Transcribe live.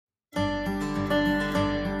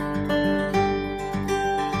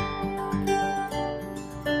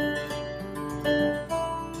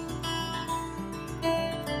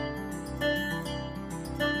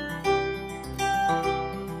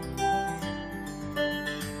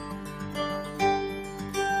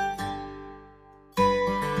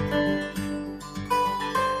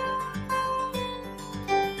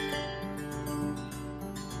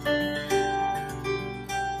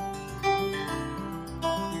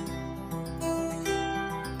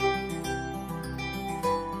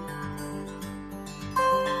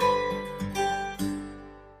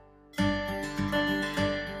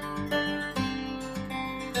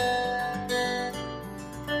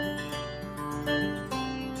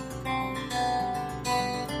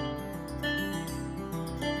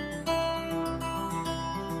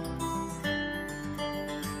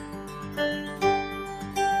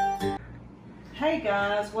Hey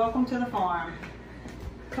guys, welcome to the farm.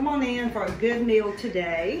 Come on in for a good meal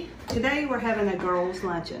today. Today we're having a girls'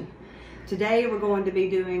 luncheon. Today we're going to be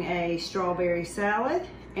doing a strawberry salad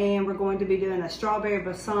and we're going to be doing a strawberry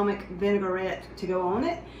balsamic vinaigrette to go on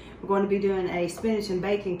it. We're going to be doing a spinach and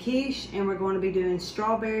bacon quiche and we're going to be doing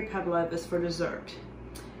strawberry pavlovas for dessert.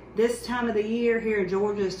 This time of the year here in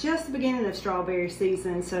Georgia is just the beginning of strawberry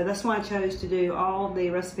season, so that's why I chose to do all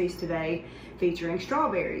the recipes today featuring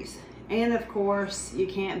strawberries. And of course, you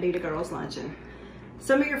can't beat a girls' luncheon.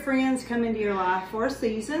 Some of your friends come into your life for a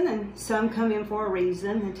season and some come in for a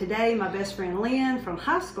reason. And today, my best friend Lynn from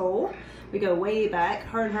high school, we go way back,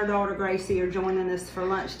 her and her daughter Gracie are joining us for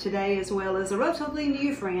lunch today, as well as a relatively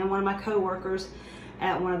new friend, one of my co-workers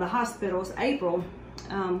at one of the hospitals, April.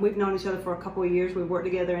 We've known each other for a couple of years. We've worked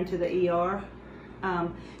together into the ER.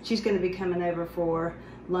 She's going to be coming over for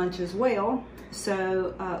lunch as well.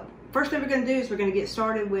 So first thing we're going to do is we're going to get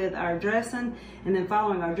started with our dressing, and then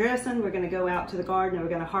following our dressing, we're going to go out to the garden and we're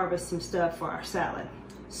going to harvest some stuff for our salad.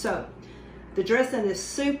 So the dressing is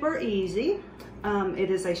super easy. It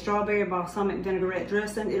is a strawberry balsamic vinaigrette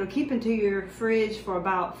dressing. It'll keep into your fridge for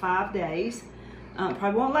about 5 days.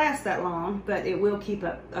 Probably won't last that long, but it will keep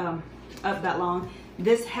up that long.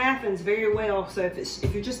 This happens very well, so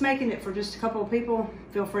if you're just making it for just a couple of people,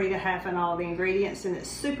 feel free to halfen all the ingredients, and it's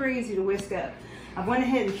super easy to whisk up. I went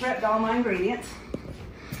ahead and prepped all my ingredients.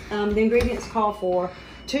 The ingredients call for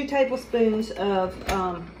 2 tablespoons of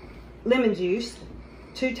lemon juice,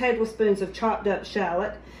 2 tablespoons of chopped up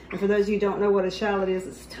shallot. And for those of you who don't know what a shallot is,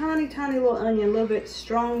 it's a tiny, tiny little onion, a little bit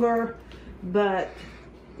stronger, but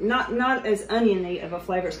not as oniony of a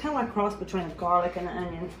flavor. It's kind of like a cross between a garlic and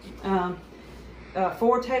an onion.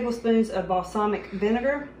 4 tablespoons of balsamic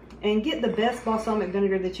vinegar, and get the best balsamic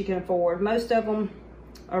vinegar that you can afford. Most of them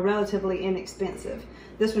are relatively inexpensive.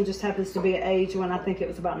 This one just happens to be an aged one. I think it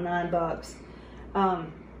was about $9.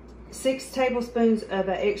 6 tablespoons of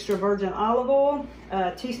extra virgin olive oil,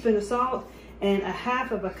 a teaspoon of salt, and a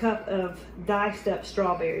half of a cup of diced up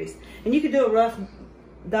strawberries. And you can do a rough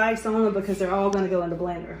dice on them because they're all going to go in the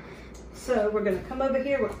blender. So we're going to come over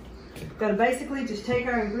here. We're going to basically just take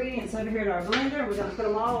our ingredients over here to our blender. We're going to put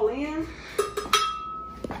them all in.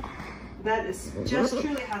 That is just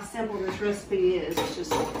truly how simple this recipe is. It's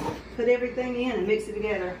just put everything in and mix it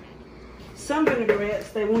together. Some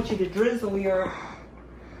vinaigrettes, they want you to drizzle your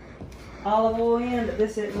olive oil in, but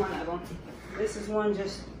this isn't one of them. This is one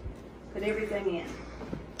just put everything in.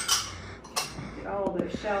 Get all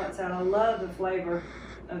those shallots out. I love the flavor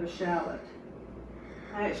of a shallot.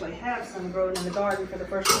 I actually have some growing in the garden for the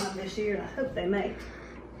first time this year, and I hope they make.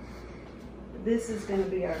 This is going to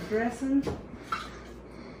be our dressing.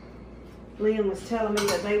 Lynn was telling me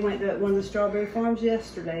that they went to one of the strawberry farms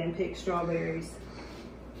yesterday and picked strawberries.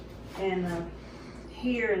 And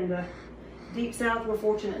here in the deep south, we're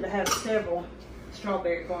fortunate to have several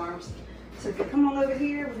strawberry farms. So if you come on over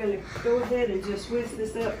here, we're going to go ahead and just whisk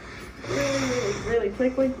this up really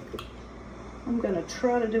quickly. I'm going to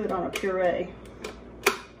try to do it on a puree.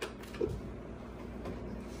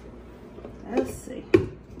 Let's see.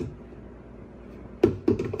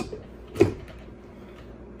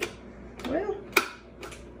 Well,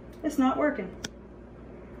 it's not working.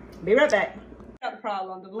 Be right back. Got the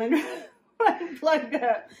problem, the blender plugged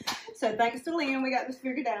up. So thanks to Lynn, we got this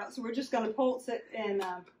figured out. So we're just going to pulse it and so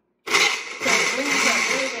it blends up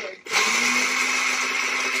really good.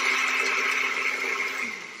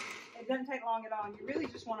 It doesn't take long at all. You really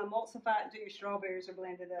just want to emulsify it until your strawberries are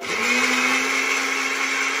blended up.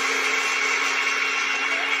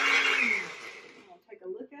 Take a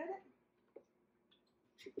look at it.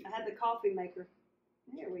 I had the coffee maker.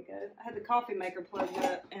 There we go. I had the coffee maker plugged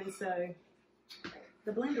up, and so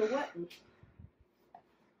the blender wasn't.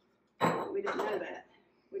 We didn't know that.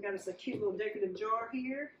 We got us a cute little decorative jar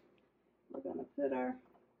here. We're going to put our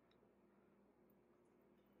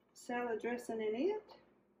salad dressing in it.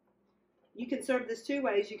 You can serve this 2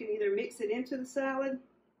 ways. You can either mix it into the salad,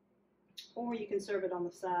 or you can serve it on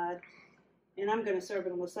the side. And I'm going to serve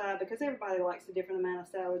it on the side because everybody likes a different amount of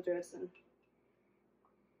salad dressing.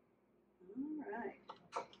 All right,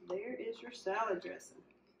 there is your salad dressing.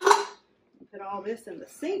 Put all this in the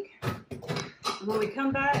sink. And when we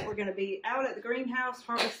come back, we're going to be out at the greenhouse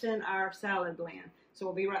harvesting our salad blend. So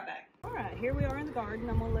we'll be right back. All right, here we are in the garden.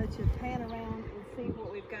 I'm going to let you pan around and see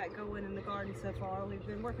what we've got going in the garden so far. We've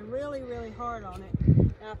been working really hard on it.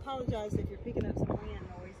 And I apologize if you're picking up some wind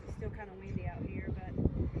noise. It's still kind of windy out here, but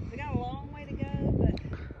we got a long way to go,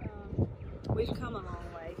 but we've come a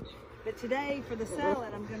long way. But today for the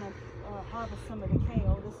salad, I'm going to harvest some of the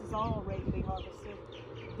kale. This is all ready to be harvested.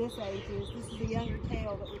 This is the younger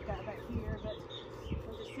kale that we've got back here, but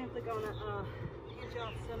we're just simply going to pinch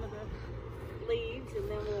off some of the leaves, and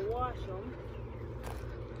then we'll wash them.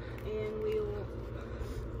 And we'll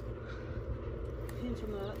pinch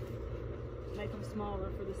them up, make them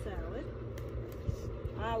smaller for the salad.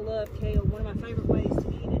 I love kale. One of my favorite ways to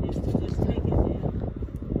eat it is to just take it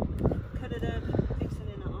and cut it up and fix it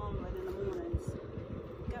in an omelet in the mornings.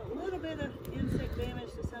 Got a little bit of insect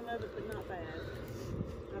damage to some of it, but not bad.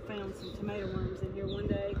 I found some tomato worms in here one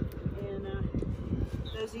day, and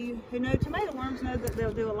those of you who know tomato worms know that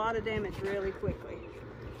they'll do a lot of damage really quickly.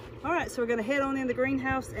 All right, so we're gonna head on in the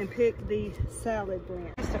greenhouse and pick the salad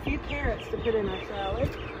blend. Just a few carrots to put in our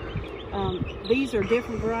salad. These are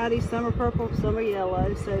different varieties. Some are purple, some are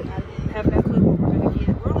yellow, so I have no clue what we're gonna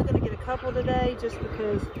get. We're only gonna get a couple today just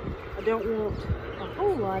because I don't want a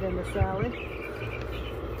whole lot in the salad.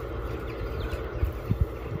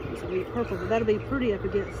 This will be purple, but that'll be pretty up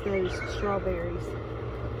against those strawberries.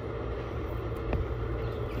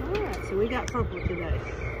 All right, so we got purple today.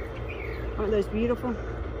 Aren't those beautiful?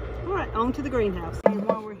 All right, on to the greenhouse. And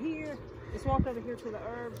while we're here, let's walk over here to the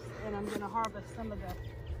herbs, and I'm gonna harvest some of the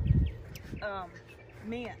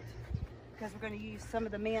mint, because we're gonna use some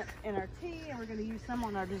of the mint in our tea, and we're gonna use some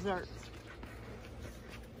on our desserts.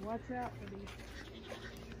 Watch out for these.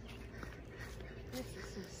 This is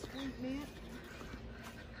some sweet mint.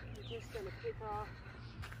 We're just gonna pick off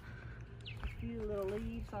a few little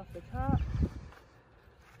leaves off the top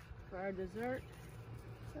for our dessert.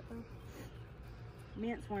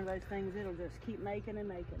 Mint's one of those things, it'll just keep making and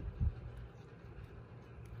making.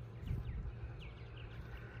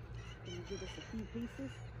 Can you give us a few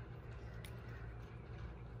pieces?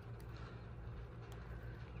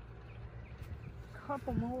 A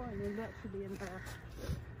couple more, and then that should be enough.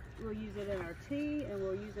 We'll use it in our tea, and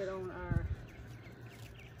we'll use it on our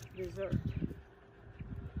dessert.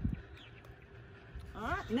 All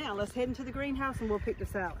right, now let's head into the greenhouse and we'll pick the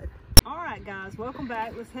salad. All right, guys, welcome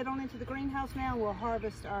back. Let's head on into the greenhouse now, and we'll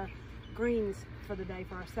harvest our greens for the day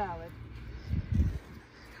for our salad.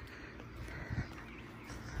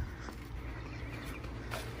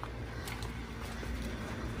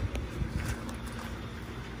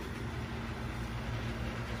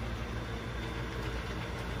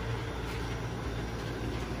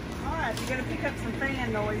 All right, you're gonna pick up some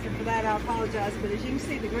fan noise, and for that I apologize, but as you can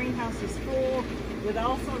see, the greenhouse is full with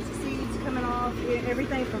all sorts of seeds coming off,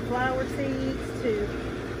 everything from flower seeds to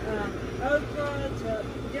okra to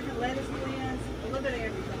different lettuce blends, a little bit of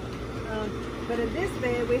everything. But in this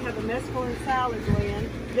bed, we have a mesclun salad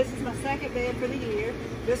blend. This is my second bed for the year.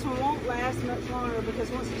 This one won't last much longer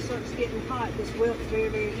because once it starts getting hot, this wilts very,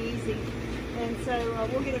 very easy. And so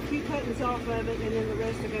we'll get a few cuttings off of it, and then the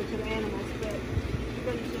rest will go to the animals. But we're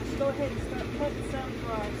going to just go ahead and start cutting some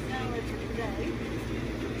for our salad for today.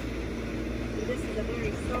 This is a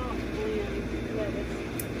very soft blend lettuce.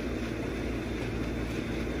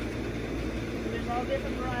 And there's all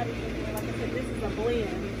different varieties in there. Like I said, this is a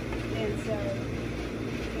blend. And so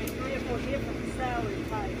there's 3 or 4 different salad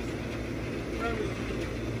types grown here.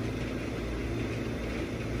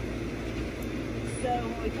 So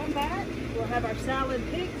when we come back, we'll have our salad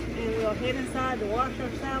picked, and we'll head inside to wash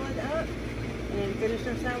our salad up and finish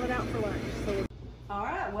our salad out for lunch. So all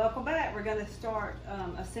right, welcome back. We're going to start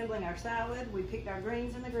assembling our salad. We picked our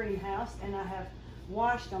greens in the greenhouse, and I have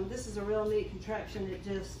washed them. This is a real neat contraption. It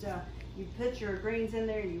just, you put your greens in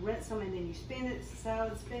there, and you rinse them, and then you spin it. It's a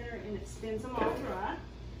salad spinner, and it spins them all dry.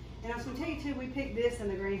 And I was going to tell you, too, we picked this in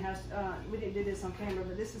the greenhouse. We didn't do this on camera,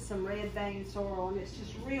 but this is some red vein sorrel, and it's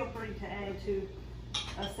just real pretty to add to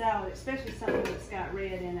a salad, especially something that's got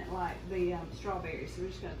red in it, like the strawberries. So we're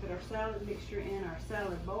just going to put our salad mixture in our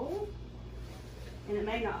salad bowl. And it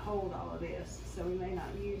may not hold all of this, so we may not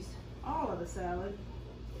use all of the salad.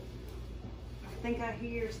 I think I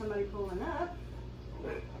hear somebody pulling up.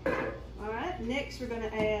 All right, next we're going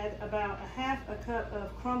to add about a half a cup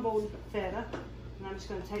of crumbled feta. And I'm just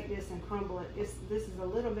going to take this and crumble it. This is a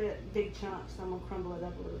little bit big chunk, so I'm going to crumble it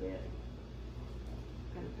up a little bit.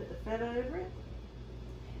 I'm going to put the feta over it.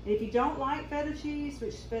 And if you don't like feta cheese,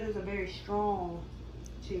 which feta is a very strong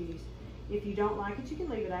cheese, if you don't like it, you can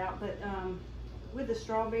leave it out. But with the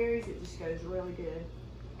strawberries, it just goes really good.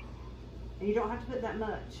 And you don't have to put that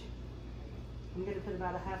much. I'm going to put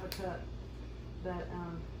about a half a cup, but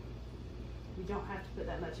you don't have to put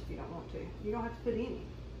that much if you don't want to. You don't have to put any.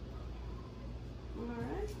 All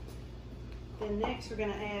right. Then next we're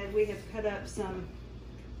going to add, we have cut up some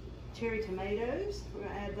cherry tomatoes. We're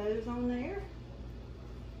going to add those on there.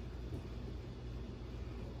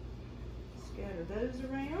 Scatter those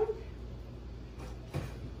around.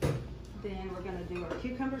 Then we're going to do our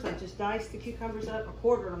cucumbers. I just diced the cucumbers up, or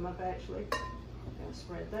quartered them up actually. I'm going to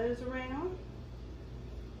spread those around.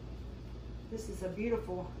 This is a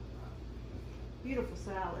beautiful, beautiful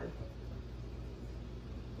salad.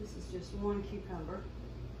 This is just one cucumber.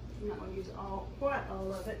 I'm not going to use quite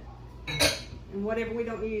all of it. And whatever we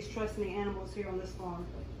don't use, trust me, animals here on this farm,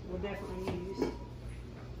 we'll definitely use.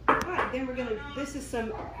 All right, then we're gonna,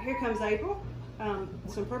 here comes April.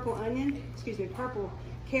 Some purple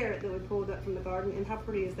carrot that we pulled up from the garden. And how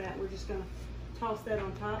pretty is that? We're just gonna toss that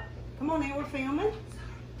on top. Come on in, we're filming.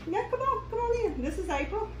 Yeah, come on in. This is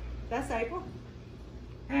April. That's April.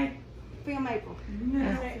 Hey. Film April.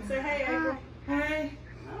 No. Say hey, April. Hey.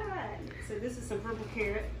 All right, so this is some purple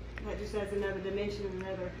carrot. That just adds another dimension and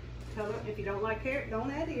another color. If you don't like carrot, don't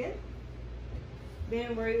add it.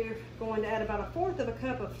 Then we're going to add about 1/4 of a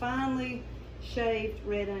cup of finely shaved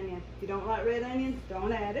red onion. If you don't like red onion,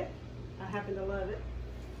 don't add it. I happen to love it.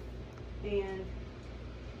 And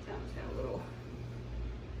it's got a little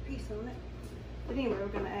piece on it. But anyway, we're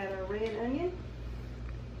going to add our red onion.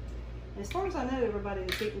 As far as I know, everybody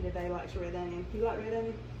that's eating today likes red onion. You like red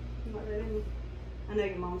onion? You like red onion? I know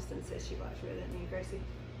your mom still says she likes red onion, Gracie.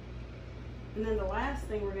 And then the last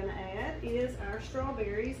thing we're going to add is our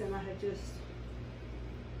strawberries. And I have just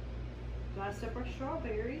diced up our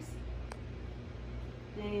strawberries.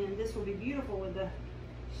 And this will be beautiful with the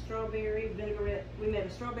strawberry vinaigrette. We made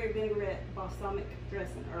a strawberry vinaigrette balsamic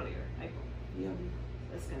dressing earlier, April. Yum.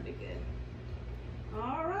 That's going to be good.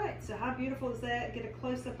 All right, so how beautiful is that? Get a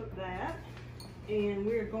close-up of that. And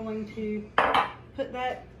we're going to put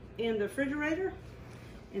that in the refrigerator,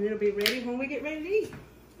 and it'll be ready when we get ready to eat.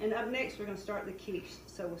 And up next, we're going to start the quiche,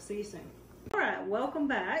 so we'll see you soon. All right, welcome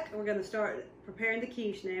back. We're going to start preparing the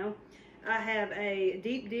quiche now. I have a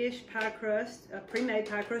deep dish pie crust, a pre-made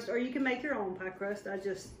pie crust, or you can make your own pie crust. I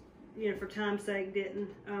just, for time's sake, didn't.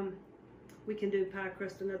 We can do pie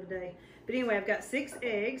crust another day. But anyway, I've got 6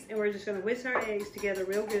 eggs, and we're just going to whisk our eggs together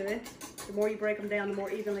real good. The more you break them down, the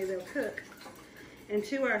more evenly they'll cook. And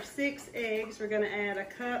to our 6 eggs, we're going to add a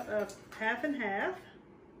cup of half and half.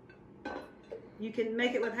 You can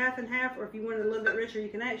make it with half and half, or if you want it a little bit richer, you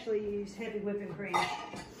can actually use heavy whipping cream.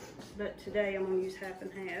 But today, I'm going to use half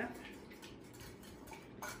and half.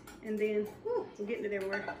 And then, we're getting it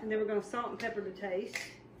everywhere. And then we're going to salt and pepper to taste.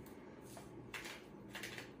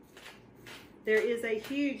 There is a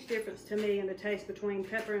huge difference to me in the taste between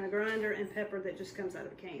pepper in a grinder and pepper that just comes out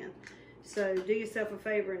of a can. So do yourself a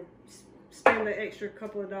favor and spend the extra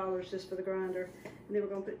couple of dollars just for the grinder. And then we're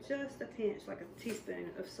going to put just a pinch, like a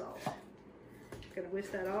teaspoon of salt. Going to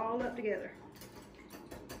whisk that all up together.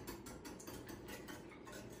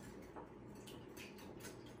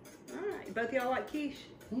 All right, both of y'all like quiche?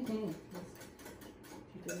 Mm-hmm.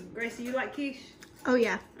 Gracie, you like quiche? Oh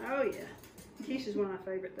yeah. Oh yeah. Quiche is one of my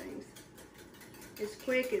favorite things. It's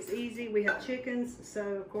quick, it's easy. We have chickens, so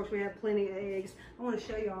of course we have plenty of eggs. I want to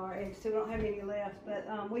show you all our eggs too. We don't have any left,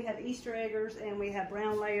 but we have Easter eggers and we have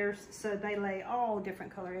brown layers, so they lay all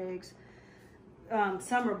different color eggs.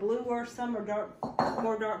 Some are bluer, some are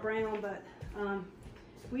more dark brown, but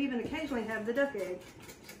we even occasionally have the duck egg.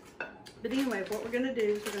 But anyway, what we're going to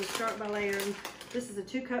do is we're going to start by layering. This is a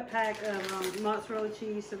 2-cup pack of mozzarella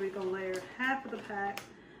cheese, so we're going to layer half of the pack,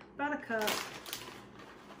 about a cup,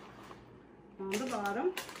 on the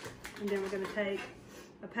bottom. And then we're going to take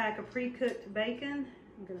a pack of pre-cooked bacon.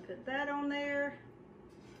 I'm going to put that on there.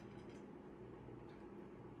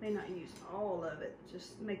 May not use all of it,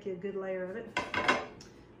 just make you a good layer of it.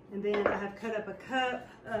 And then I have cut up a cup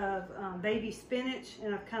of baby spinach,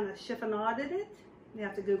 and I've kind of chiffonaded it. You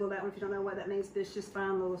have to Google that one if you don't know what that means, but it's just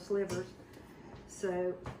fine little slivers.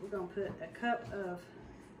 So we're going to put a cup of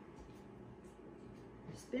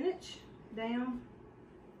spinach down.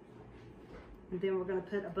 And then we're going to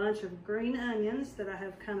put a bunch of green onions that I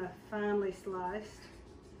have kind of finely sliced.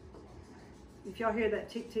 If y'all hear that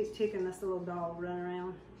tick, tick, ticking, that's the little dog running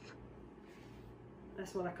around.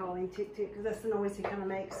 That's what I call him, tick, tick, because that's the noise he kind of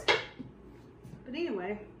makes. But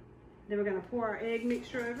anyway, then we're going to pour our egg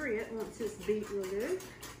mixture over it once it's beat real good.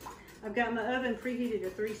 I've got my oven preheated to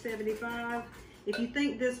 375. If you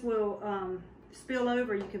think this will spill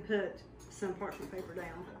over, you can put some parchment paper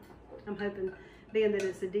down. I'm hoping, being that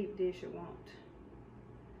it's a deep dish, it won't.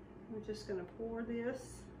 We're just going to pour this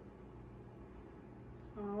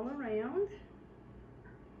all around.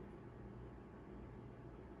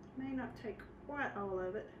 May not take quite all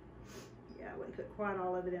of it. Yeah, I wouldn't put quite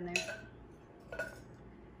all of it in there.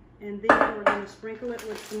 And then we're going to sprinkle it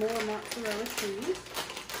with some more mozzarella cheese.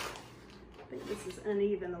 I think this is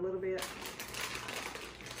uneven a little bit.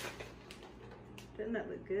 Doesn't that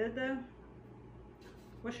look good though?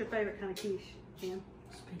 What's your favorite kind of quiche, Jim?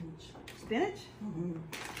 Spinach. Spinach? Mm-hmm.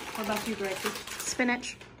 What about you, Gracie?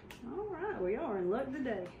 Spinach. All right, we are in luck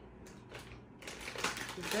today.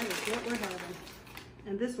 That is what we're having.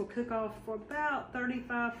 And this will cook off for about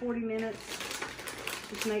 35-40 minutes.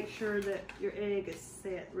 Just make sure that your egg is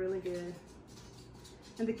set really good.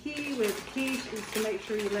 And the key with quiche is to make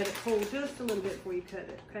sure you let it cool just a little bit before you cut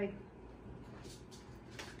it, okay?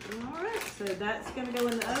 All right, so that's gonna go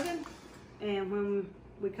in the oven. And when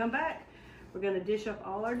we come back, we're gonna dish up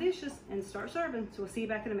all our dishes and start serving. So we'll see you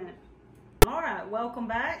back in a minute. All right, welcome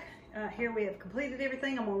back. Here we have completed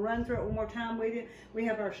everything. I'm gonna run through it one more time with you. We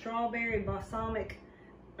have our strawberry balsamic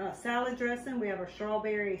salad dressing. We have our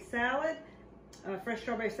strawberry salad, fresh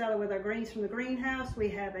strawberry salad with our greens from the greenhouse. We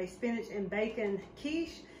have a spinach and bacon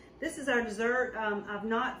quiche. This is our dessert. I've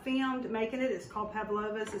not filmed making it. It's called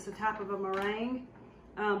pavlovas. It's a type of a meringue,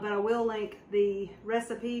 but I will link the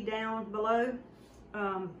recipe down below,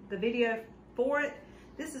 the video for it.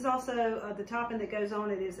 This is also the topping that goes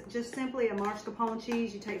on it is just simply a mascarpone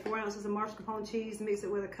cheese. You take 4 ounces of mascarpone cheese, mix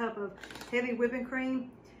it with a cup of heavy whipping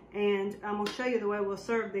cream, and I'm gonna show you the way we'll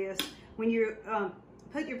serve this. When you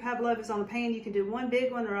put your pavlovas on the pan, you can do one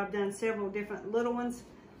big one, or I've done several different little ones.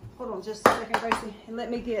 Hold on just a second, Gracie, and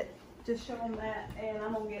let me just show them that, and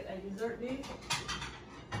I'm gonna get a dessert dish.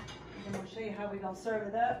 I'm gonna show you how we're gonna serve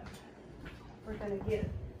it up. We're gonna get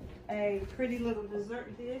a pretty little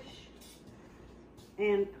dessert dish.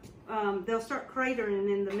 And they'll start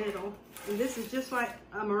cratering in the middle. And this is just like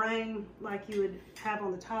a meringue like you would have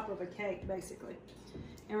on the top of a cake, basically.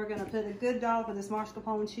 And we're gonna put a good dollop of this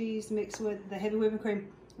mascarpone cheese mixed with the heavy whipping cream.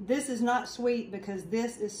 This is not sweet because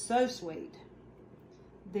this is so sweet,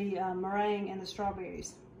 the meringue and the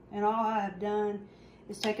strawberries. And all I have done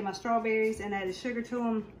is taken my strawberries and added sugar to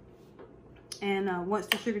them. And once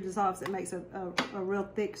the sugar dissolves, it makes a real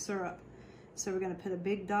thick syrup. So we're gonna put a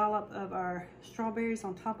big dollop of our strawberries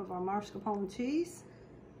on top of our mascarpone cheese.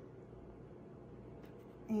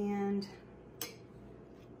 And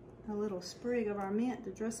a little sprig of our mint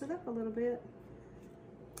to dress it up a little bit.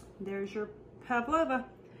 There's your pavlova.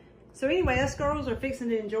 So anyway, us girls are fixing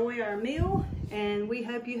to enjoy our meal, and we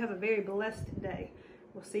hope you have a very blessed day.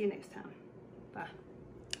 We'll see you next time. Bye.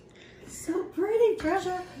 So pretty,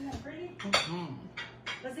 Treasure. Isn't that pretty? Mm-hmm.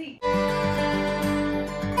 Let's eat.